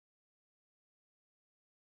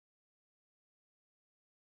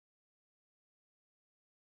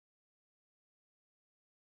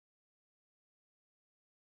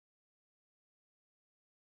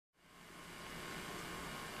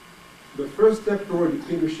The first step toward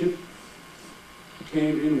dictatorship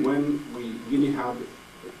came in when Guinea had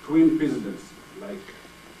twin presidents, like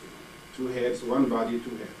two heads, one body,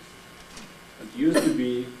 two heads. It used to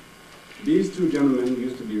be, these two gentlemen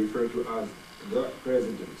used to be referred to as the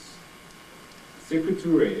presidents. Sékou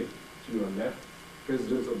Touré, to your left,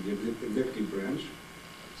 president of the executive branch.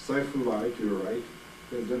 Saifullah, to your right,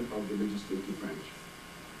 president of the legislative branch.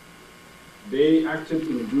 They acted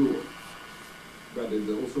in duo, but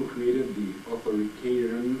they also created the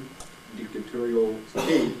authoritarian dictatorial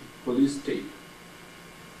state, police state.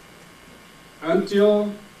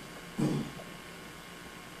 Until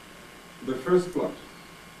the first plot,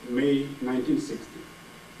 May 1960.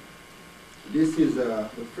 This is the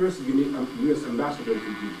first U.S. ambassador to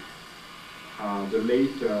Guinea, the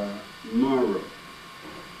late Monroe.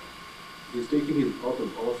 He's taking his oath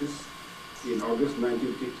of office in August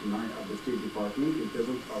 1959 at the State Department in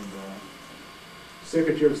presence of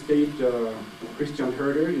Secretary of State Christian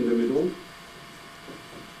Herder in the middle.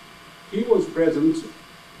 He was present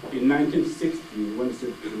in 1960 when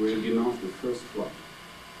Sékou denounced the first plot,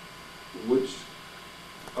 which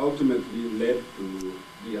ultimately led to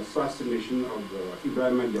the assassination of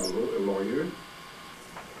Ibrahima Diallo, a lawyer.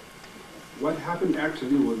 What happened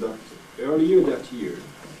actually was that earlier that year,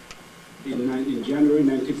 in January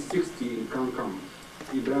 1960 in Kankan,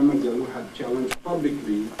 Ibrahima Diallo had challenged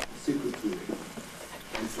publicly Sékou Touré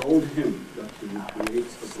and told him that he would create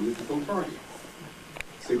a political party.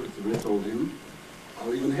 Sékou Touré told him,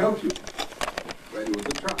 "I'll even help you," when he was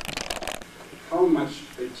a child. How much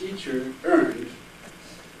a teacher earned,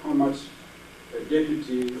 how much a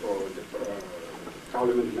deputy or the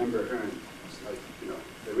parliament member earned. It's like,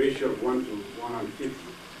 the ratio of 1 to 150.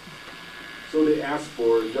 So they asked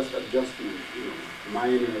for just adjustment,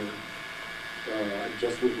 minor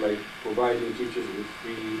adjustment like providing teachers with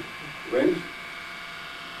free rent,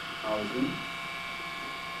 housing,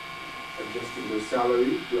 adjusting their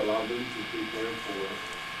salary to allow them to prepare for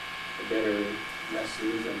better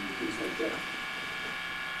lessons and things like that.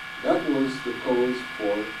 That was the cause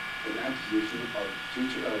for an accusation of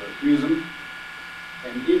treason,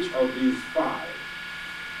 and each of these 5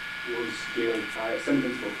 was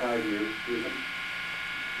sentenced for 5-year prison.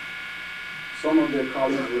 Some of their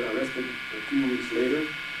colleagues were arrested a few weeks later,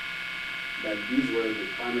 but these were the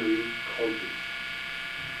primary culprits.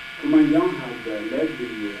 Kumanyan had led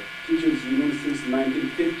the teachers' union since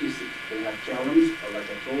 1956. They had challenged, like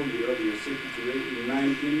I told you earlier, Sékou Touré in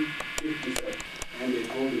 1957, and they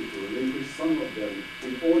told him to relinquish some of them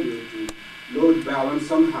in order to load balance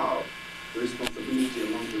somehow the responsibility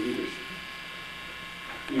among the leadership.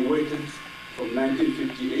 He waited from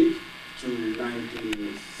 1958 to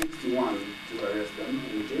 1961 to arrest them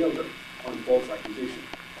and jail them on false accusation.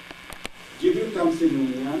 Djibril Tamsir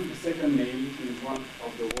Nounian, the second name, is one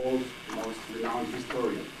of the world's most renowned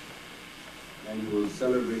historians, and he was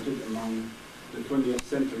celebrated among the 20th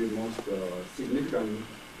century most significant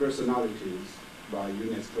personalities by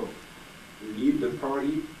UNESCO. He led the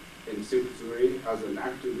party, and Sékou Touré, as an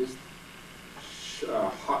activist,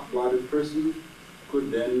 hot-blooded person, could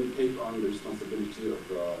then take on the responsibility of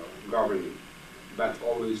governing, but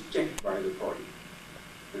always checked by the party,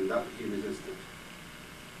 and that he resisted.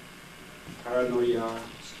 Paranoia,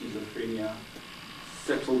 schizophrenia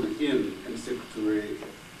settled in, and Sékou Touré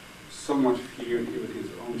so much feared even his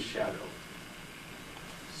own shadow.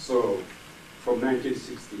 So, from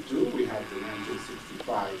 1962, we had the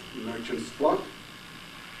 1965 Merchants Plot,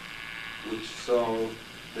 which saw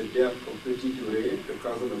the death of Petit Touré, the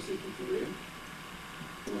cousin of Sékou Touré,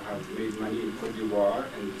 who had made money in Côte d'Ivoire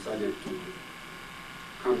and decided to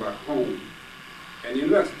come back home and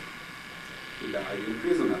invest. He died in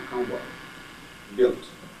prison at Cambois. Built.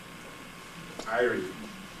 Irony.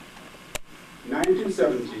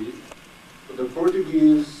 1970, the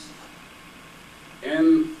Portuguese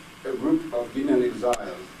and a group of Guinean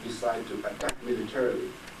exiles decided to attack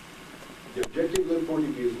militarily. The objective of the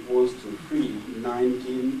Portuguese was to free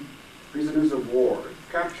 19 prisoners of war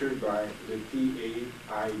captured by the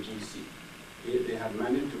PAIGC. They had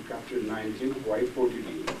managed to capture 19 white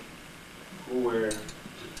Portuguese who were,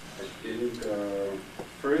 I think,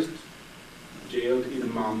 first jailed in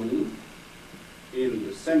Mamou, in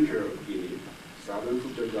the center of Guinea, southern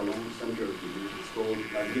Fouta-Djallon, center of Guinea. It's called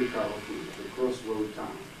La Ville Carrefour, the crossroad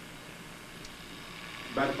town.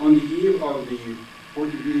 But on the eve of the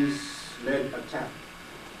Portuguese-led attack,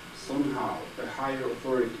 somehow a higher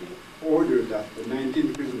authority ordered that the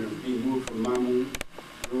 19 prisoners be moved from Mamou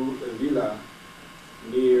to a villa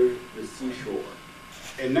near the seashore.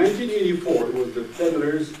 In 1984, it was the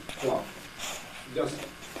Peddlers Club. Just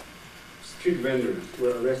street vendors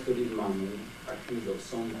were arrested in Mamou accused of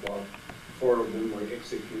some plot. 4 of them were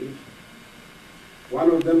executed. One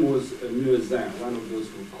of them was a muezzin, one of those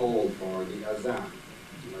who called for the azan,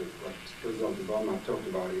 like what President Obama talked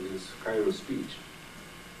about in his Cairo speech.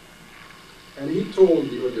 And he told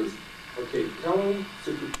the audience, okay, tell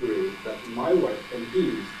Secretary that my wife and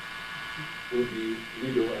his will be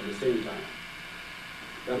widow at the same time.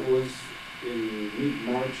 That was in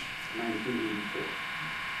mid-March 1984.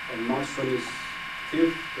 On March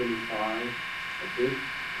 25th, 25, I think,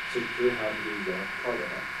 Secretary had his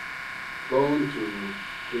father flown to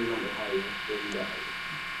Cleveland, Ohio, where he died.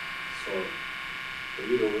 So the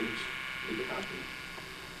widow didn't happen.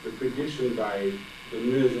 The prediction by the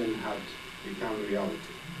muezzin had become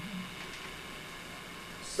reality.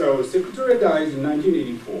 So Secretary dies in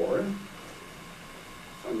 1984.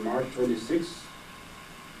 On March 26th,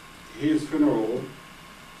 his funeral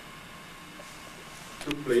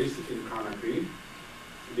took place in Conakry.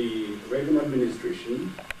 The Reagan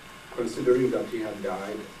administration, considering that he had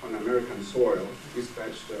died on American soil,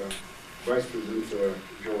 dispatched Vice President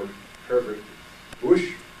George Herbert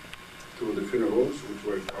Bush to the funerals, which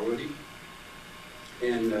were cowardly.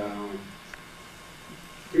 And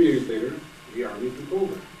 3 years later, the army took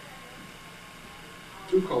over.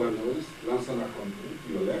 2 colonels, Lansana Conte,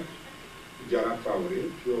 to your left, Jara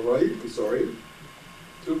Traore, to your right, I'm sorry,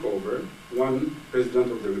 took over. One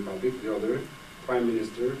President of the Republic, the other Prime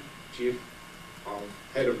Minister, Chief of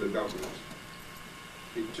Head of the government.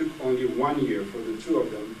 It took only 1 year for the 2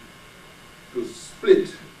 of them to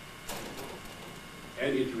split,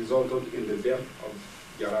 and it resulted in the death of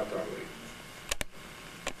Jara Traore.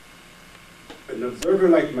 An observer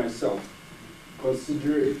like myself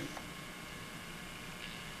consider it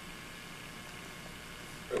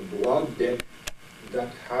a blood debt that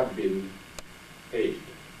had been paid.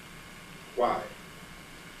 Why?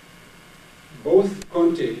 Both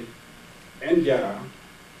Conte and Jara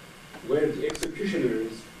were the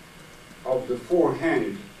executioners of the 4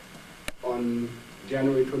 hanged on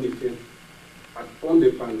January 25th at Pont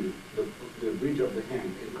de Pandu, the bridge of the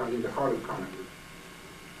Hanged in the heart of Conakry.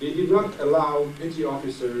 They did not allow petty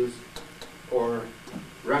officers or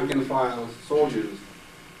rank and file soldiers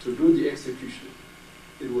to do the execution.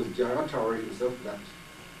 It was Jara Traore himself that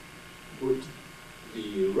put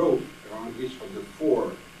the rope around each of the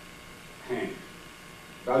 4 hanged.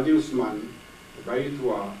 Baldi Usman,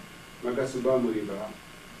 Bayitua, Magasuba Muriba,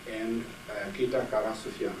 and Keita Kara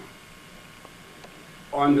Sufiana.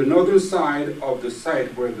 On the northern side of the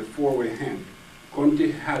site where the 4 were hanged,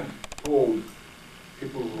 Conte had told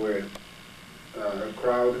people who were a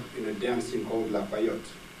crowd in a dancing called La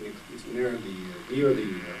Payotte. It's near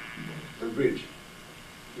the bridge.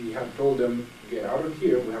 He had told them, get out of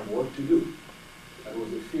here, we have work to do. That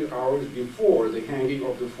was a few hours before the hanging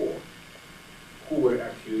of the 4, who were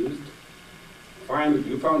accused, found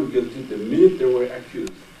guilty the minute they were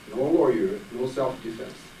accused. No lawyer, no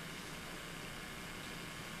self-defense.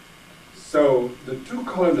 So the 2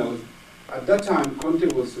 colonels, at that time,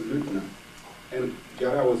 Conte was a lieutenant, and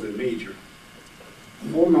Jara was a major.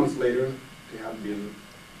 4 months later,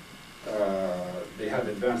 they had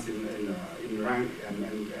advanced in rank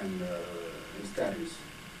and status.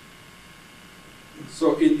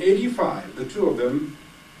 So in '85, the 2 of them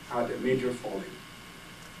had a major falling.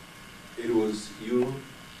 It was you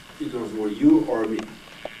or me.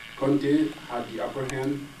 Conte had the upper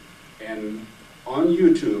hand, and on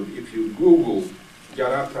YouTube, if you Google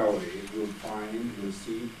Jara Traore, you'll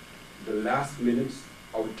see the last minutes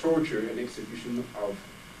of torture and execution of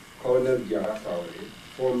Colonel Jara Traore,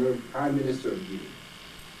 former Prime Minister of Guinea.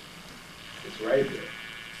 It's right there.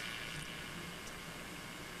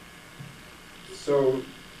 So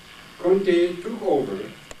Conte took over.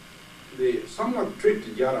 They somewhat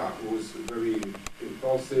tricked Jara, who was very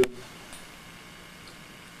impulsive,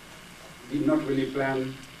 did not really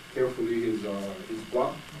plan carefully his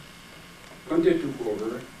plot. Conte took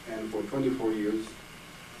over, and for 24 years,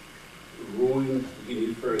 ruined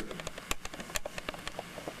Guinea further.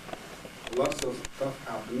 Lots of stuff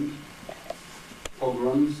happened.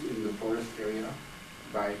 Pogroms in the forest area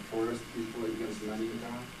by forest people against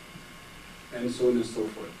Maninka, and so on and so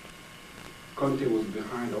forth. Conte was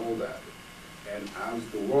behind all that. And as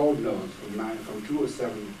the world knows, from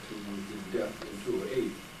 2007 to his death in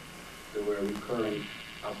 2008, there were recurrent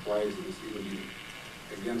uprisings in Guinea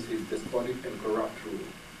against his despotic and corrupt rule.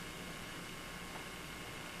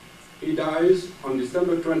 He dies on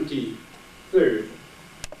December 23rd.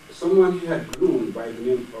 Someone he had groomed by the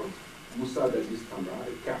name of Moussa Dadis Kamra,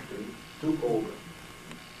 a captain, took over.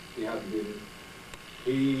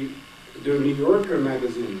 The New Yorker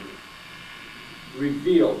magazine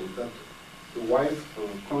revealed that the wife of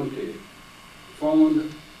Conte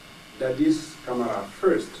found Dadis Camara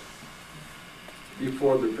first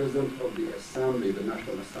before the President of the Assembly, the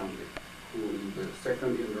National Assembly, who is the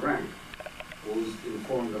second in the rank, was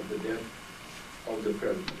informed of the death of the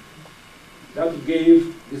President. That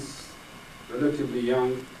gave this relatively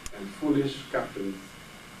young and foolish captain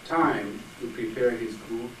time to prepare his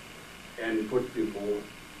coup and put people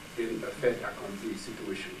in a fait accompli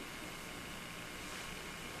situation.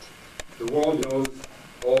 The world knows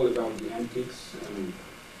all about the antics and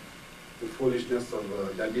the foolishness of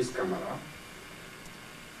Dadis Camara.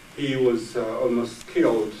 He was almost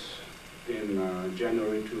killed in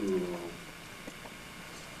January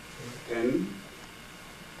 2010,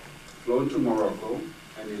 flown to Morocco,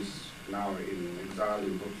 and is now in exile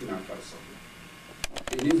in Burkina Faso.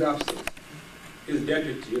 In his absence, his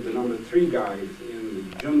deputy, the number 3 guy in the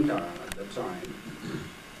junta at the time,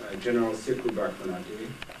 General Sekou Bakonate,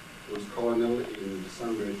 was colonel in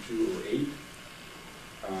December 2008,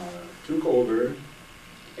 took over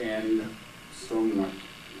and somewhat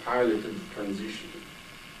piloted the transition.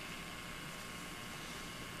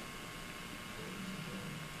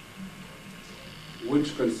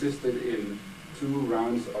 Which consisted in 2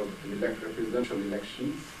 rounds of presidential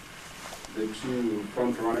election. The 2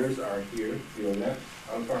 front runners are here, to your left,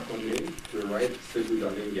 Alpha Condé, to the right, Sékou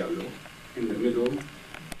Dalé Diallo. In the middle,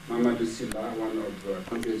 Mamadou Sylla, one of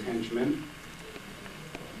Condé's henchmen,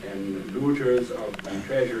 and looters of the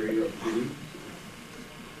treasury of Guinea.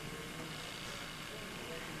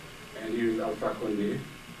 And here is Alpha Condé,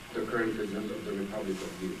 the current president of the Republic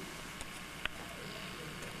of Guinea.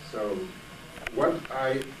 So, what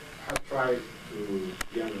I have tried to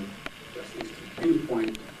again just is to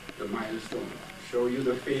pinpoint the milestone, show you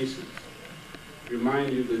the faces,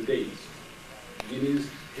 remind you the dates. Guinea's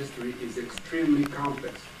history is extremely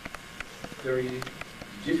complex, very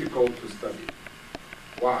difficult to study.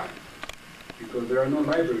 Why? Because there are no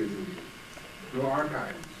libraries in Guinea, no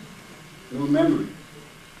archives, no memory.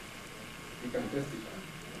 You can testify.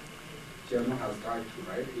 Chairman has tried to,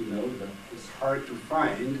 right? He knows that it's hard to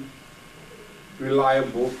find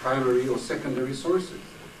reliable primary or secondary sources.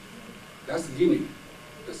 That's Guinea,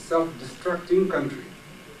 a self-destructing country.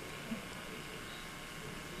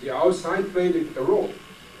 The outside played a role.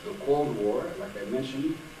 The Cold War, like I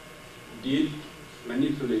mentioned, did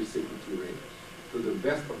manipulate security to the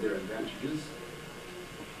best of their advantages,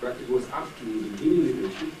 but it was up to the Guinea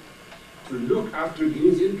leadership to look after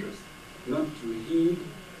Guinea's interests, not to heed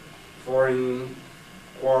foreign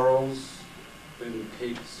quarrels and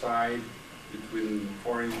take side between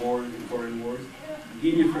foreign wars and foreign wars.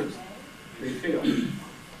 Guinea first. They failed.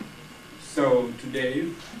 So today,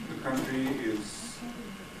 the country is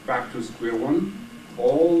back to square one.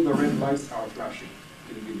 All the red lights are flashing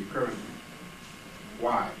in Guinea currently.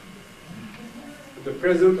 Why? The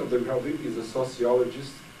President of the Republic is a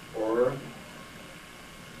sociologist or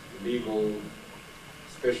legal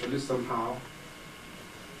specialist somehow,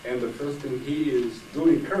 and the first thing he is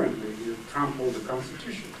doing currently is trample the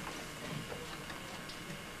Constitution.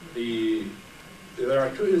 There are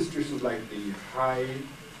 2 institutions like the High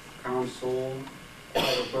Council,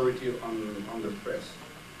 High Authority on the Press,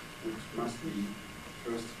 which must be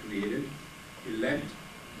first created, elect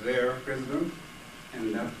their president,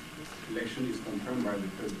 and that election is confirmed by the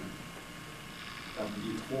president. That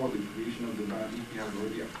before the creation of the body, he has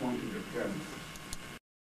already appointed the president.